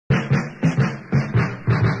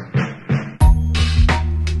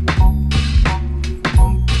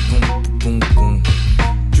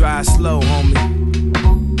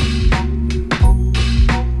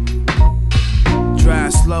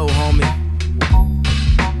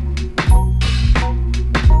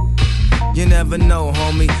never know,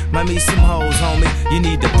 homie. Might meet some hoes, homie. You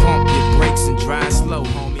need to pump your brakes and drive slow,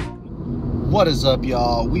 homie. What is up,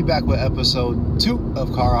 y'all? We back with episode 2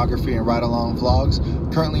 of CARography and Ride Along Vlogs.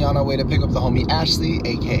 Currently on our way to pick up the homie Ashley,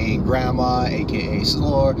 aka Grandma, aka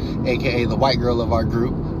Slore, aka the white girl of our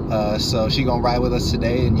group. So she gonna ride with us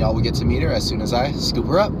today, and y'all will get to meet her as soon as I scoop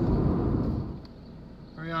her up.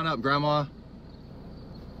 Hurry on up, Grandma.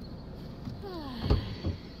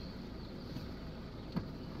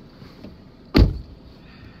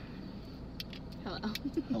 Hello.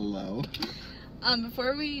 Hello.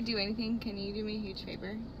 Before we do anything, can you do me a huge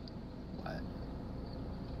favor? What?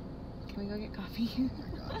 Can we go get coffee? Oh my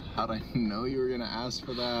God. How'd I know you were gonna ask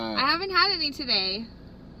for that? I haven't had any today.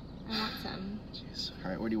 I want some. Jeez. All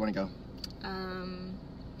right, where do you want to go?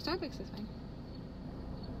 Starbucks is fine.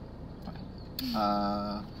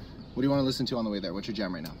 Fine. What do you want to listen to on the way there? What's your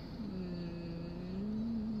jam right now?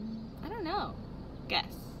 I don't know.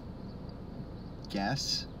 Guess.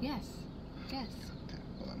 Guess? Yes. Guess. Okay,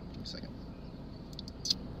 hold on. Give me a second.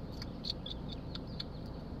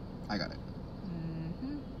 I got it.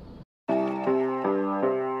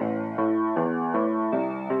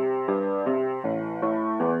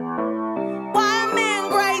 Why are men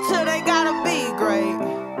great till they gotta be great?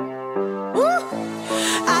 Woo!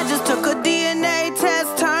 I just took a DNA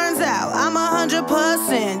test, turns out I'm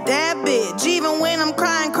 100% that bitch. Even when I'm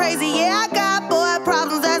crying crazy, yeah, I got boy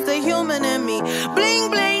problems, that's the human in me. Bling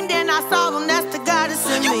bling, then I solve them, that's the goddess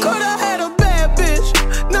in me. You could've had a bad bitch,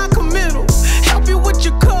 not committal. Help you with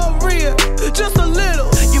your career, just a little.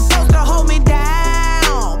 You supposed to hold me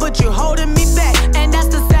down, but you holding me back, and that's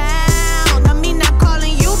the sound of me not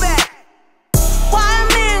calling you back. Why are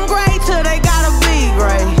men great till they gotta be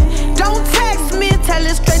great? Don't text me, tell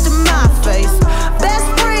it straight to my face. Best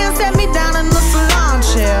friend set me down in the salon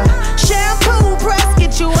chair. Shampoo press,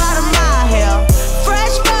 get you out of my hair.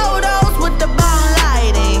 Fresh photos with the bomb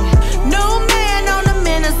lighting. New man on the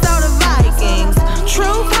Minnesota Vikings.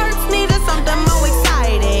 Truth hurts, needed something more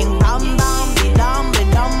exciting. Bum bum be dum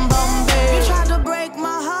bum be. You tried to break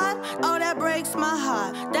my heart, oh that breaks my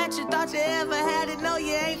heart. That you thought you ever had it, no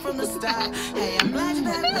you ain't from the start. Hey, I'm glad you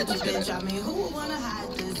back with this bitch. I mean, who would wanna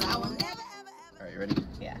hide this? I will never ever ever. All right, you ready?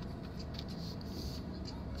 Yeah.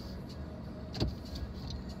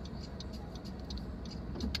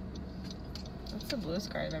 That's the bluest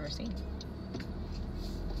car I've ever seen.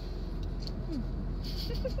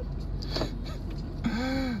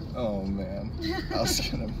 Oh man, I was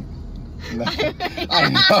gonna. No. I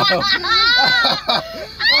know.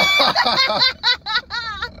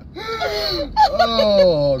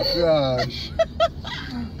 Oh gosh.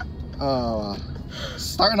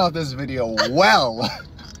 Starting off this video well.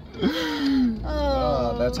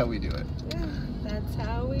 That's how we do it. Yeah, that's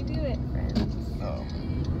how we do it, friends. Oh.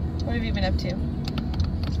 What have you been up to?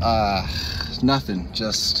 Nothing.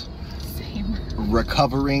 Just Same.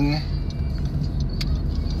 recovering.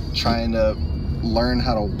 Trying to learn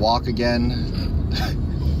how to walk again.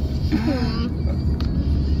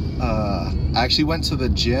 I actually went to the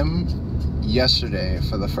gym yesterday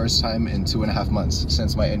for the first time in 2.5 months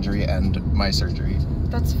since my injury and my surgery.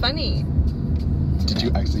 That's funny. Did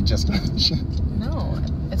you actually just go to the gym? No,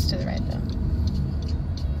 it's to the right though.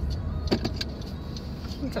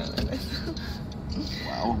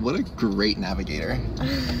 Wow, what a great navigator.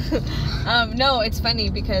 No, it's funny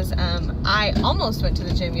because I almost went to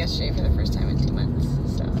the gym yesterday for the first time in 2 months.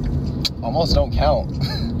 So Almost don't count.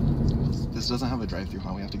 This doesn't have a drive-through,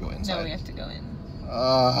 huh? We have to go inside. no, we have to go in.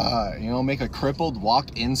 You know, make a crippled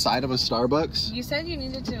walk inside of a Starbucks? You said you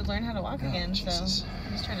needed to learn how to walk again, Jesus. so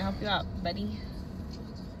I'm just trying to help you out, buddy.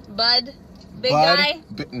 Bud, big Bud? guy.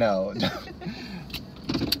 No.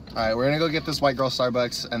 Alright, we're gonna go get this white girl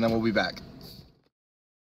Starbucks and then we'll be back.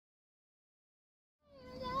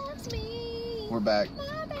 We're back.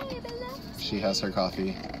 She has her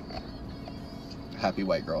coffee. Happy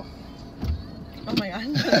white girl. Oh my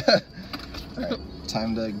god. Alright,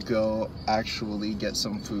 time to go actually get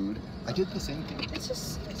some food. I did the same thing.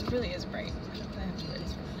 It really is bright. I have to wear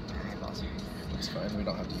this for my eyeballs. It's fine, we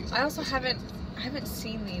don't have to use it. I also haven't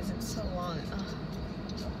seen these in so long. Ugh.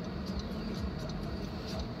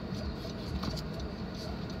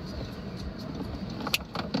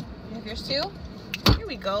 You have yours too? Here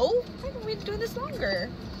we go. Why didn't we do this longer?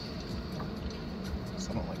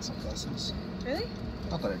 I don't like sunglasses. Really?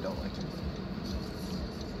 Not that I don't like them.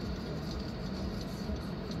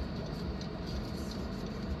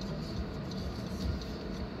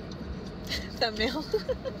 Thumbnail.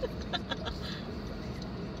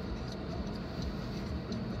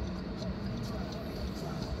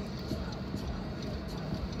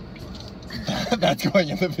 That's going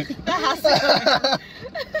in the video. That has to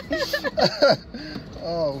go.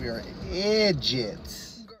 Oh, we are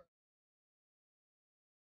idiots.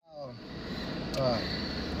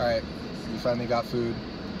 Alright, we finally got food.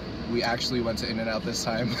 We actually went to In-N-Out this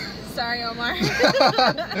time. Sorry, Omar.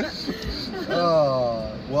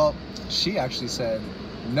 Oh, well, she actually said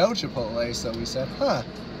no Chipotle, so we said, huh,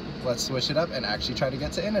 let's switch it up and actually try to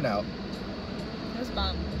get to In-N-Out. It was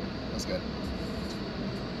bomb. That was good.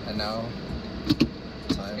 And now,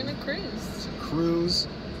 time We're gonna cruise. to cruise.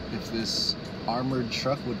 If this armored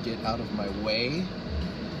truck would get out of my way.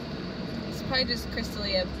 It's probably just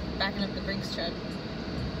Crystalia backing up the Brinks truck.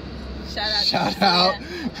 Shout out. Shout to out.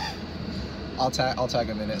 Crystalia. I'll tag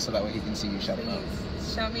him in it so that way he can see you shout him out.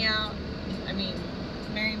 Please shout me out. I mean,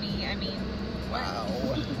 marry me. I mean, Wow.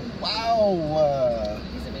 Wow.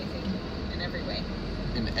 he's amazing in every way.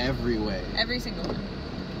 In every way. Every single one.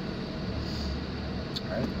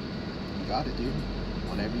 Alright. You got it, dude.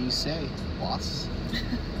 Whatever you say, boss.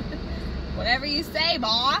 Whatever you say,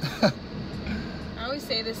 boss. I always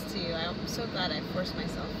say this to you. I'm so glad I forced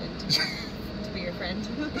myself into to be your friend.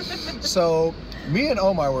 So, me and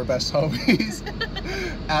Omar were best homies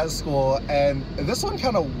at school, and this one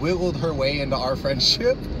kind of wiggled her way into our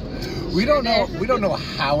friendship. We don't know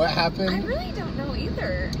how it happened. I really don't know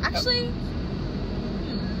either. Actually,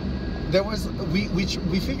 There was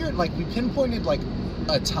we figured, like, we pinpointed like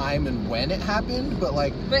a time and when it happened, but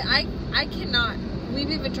like but I cannot. We've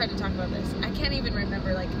even tried to talk about this. I can't even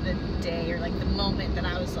remember like the day or like the moment that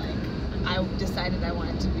I was like, I decided I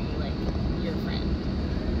wanted to be like your friend.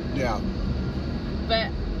 yeah, But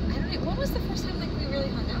I don't know. What was the first time like we really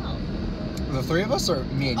hung out? the three of us, or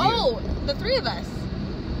me and you? Oh, the three of us.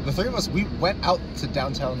 The three of us, we went out to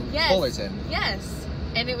downtown Yes. Fullerton. Yes.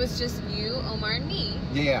 And it was just you, Omar, and me.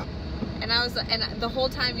 Yeah. And I was, and the whole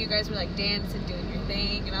time you guys were like dancing, doing your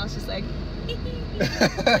thing, and I was just like.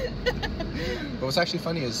 But what's actually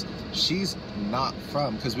funny is she's not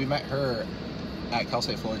from, because we met her at Cal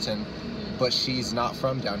State Fullerton, but she's not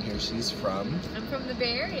from down here. She's from I'm from the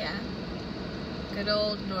Bay Area. Good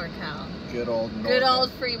old NorCal. good old North. Good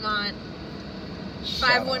old Fremont.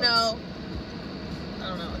 Shout 510. outs. I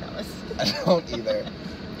don't know what that was. I don't either.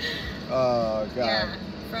 Oh god. Yeah,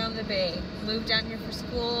 from the Bay. Moved down here for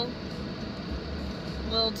school.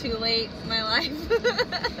 A little too late in my life.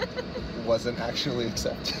 Wasn't actually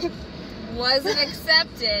accepted. Wasn't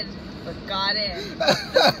accepted, but got in.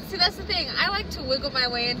 See, that's the thing. I like to wiggle my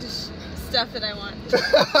way into stuff that I want.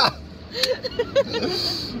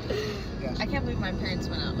 Yeah. I can't believe my parents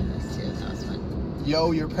went out with us too. That was fun.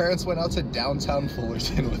 Yo, your parents went out to downtown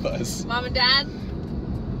Fullerton with us. Mom and Dad.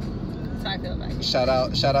 That's how I feel about you. Shout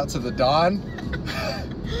out to the Dawn.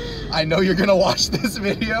 I know you're gonna watch this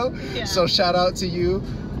video, Yeah. so shout out to you.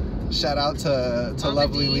 Shout out to Mama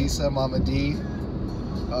lovely D. Lisa, Mama D.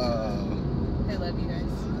 I love you guys.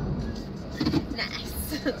 Nice.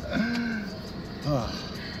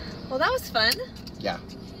 Well, that was fun. Yeah,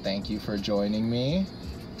 thank you for joining me.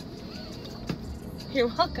 You're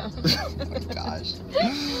welcome. Oh my gosh.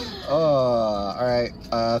 All right.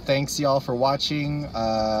 Thanks y'all for watching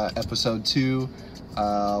episode 2.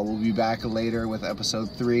 We'll be back later with episode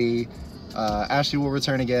 3. Ashley will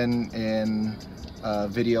return again in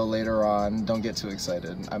video later on. Don't get too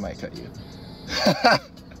excited. I might cut you.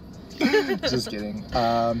 Just kidding.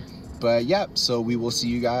 But yeah, so we will see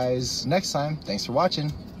you guys next time. Thanks for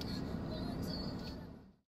watching.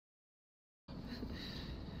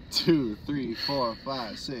 2, 3, 4,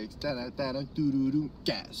 5, 6. Da da da da doo doo doo.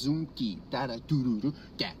 Ga zoom ki da da doo doo doo.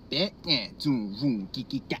 Ga bet and zoom vroom ki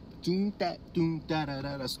ki ga zoom da doom da da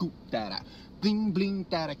da da scoop da da. Bling bling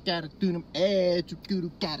da da ga da doom eh doo doo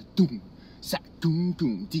doo ga da doom. Sa doom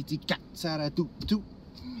doom di di ga sa da doo doo.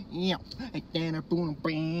 Yeah, then a boom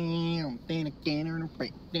bam, then again and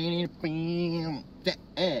bam, bam, that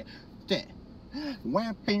that.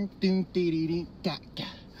 Wham bam doom dee dee dee ga ga.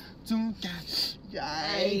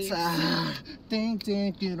 Yikes! Ding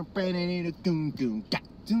ding ding a brain in a goom goom ga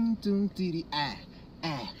doom doom dee dee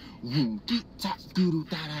room dee ta doo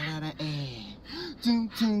da da da doom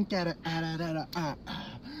doom ga da da da da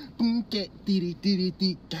boom get dee dee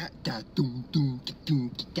dee ga ga doom doom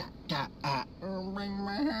ga ga bring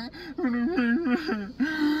my hand.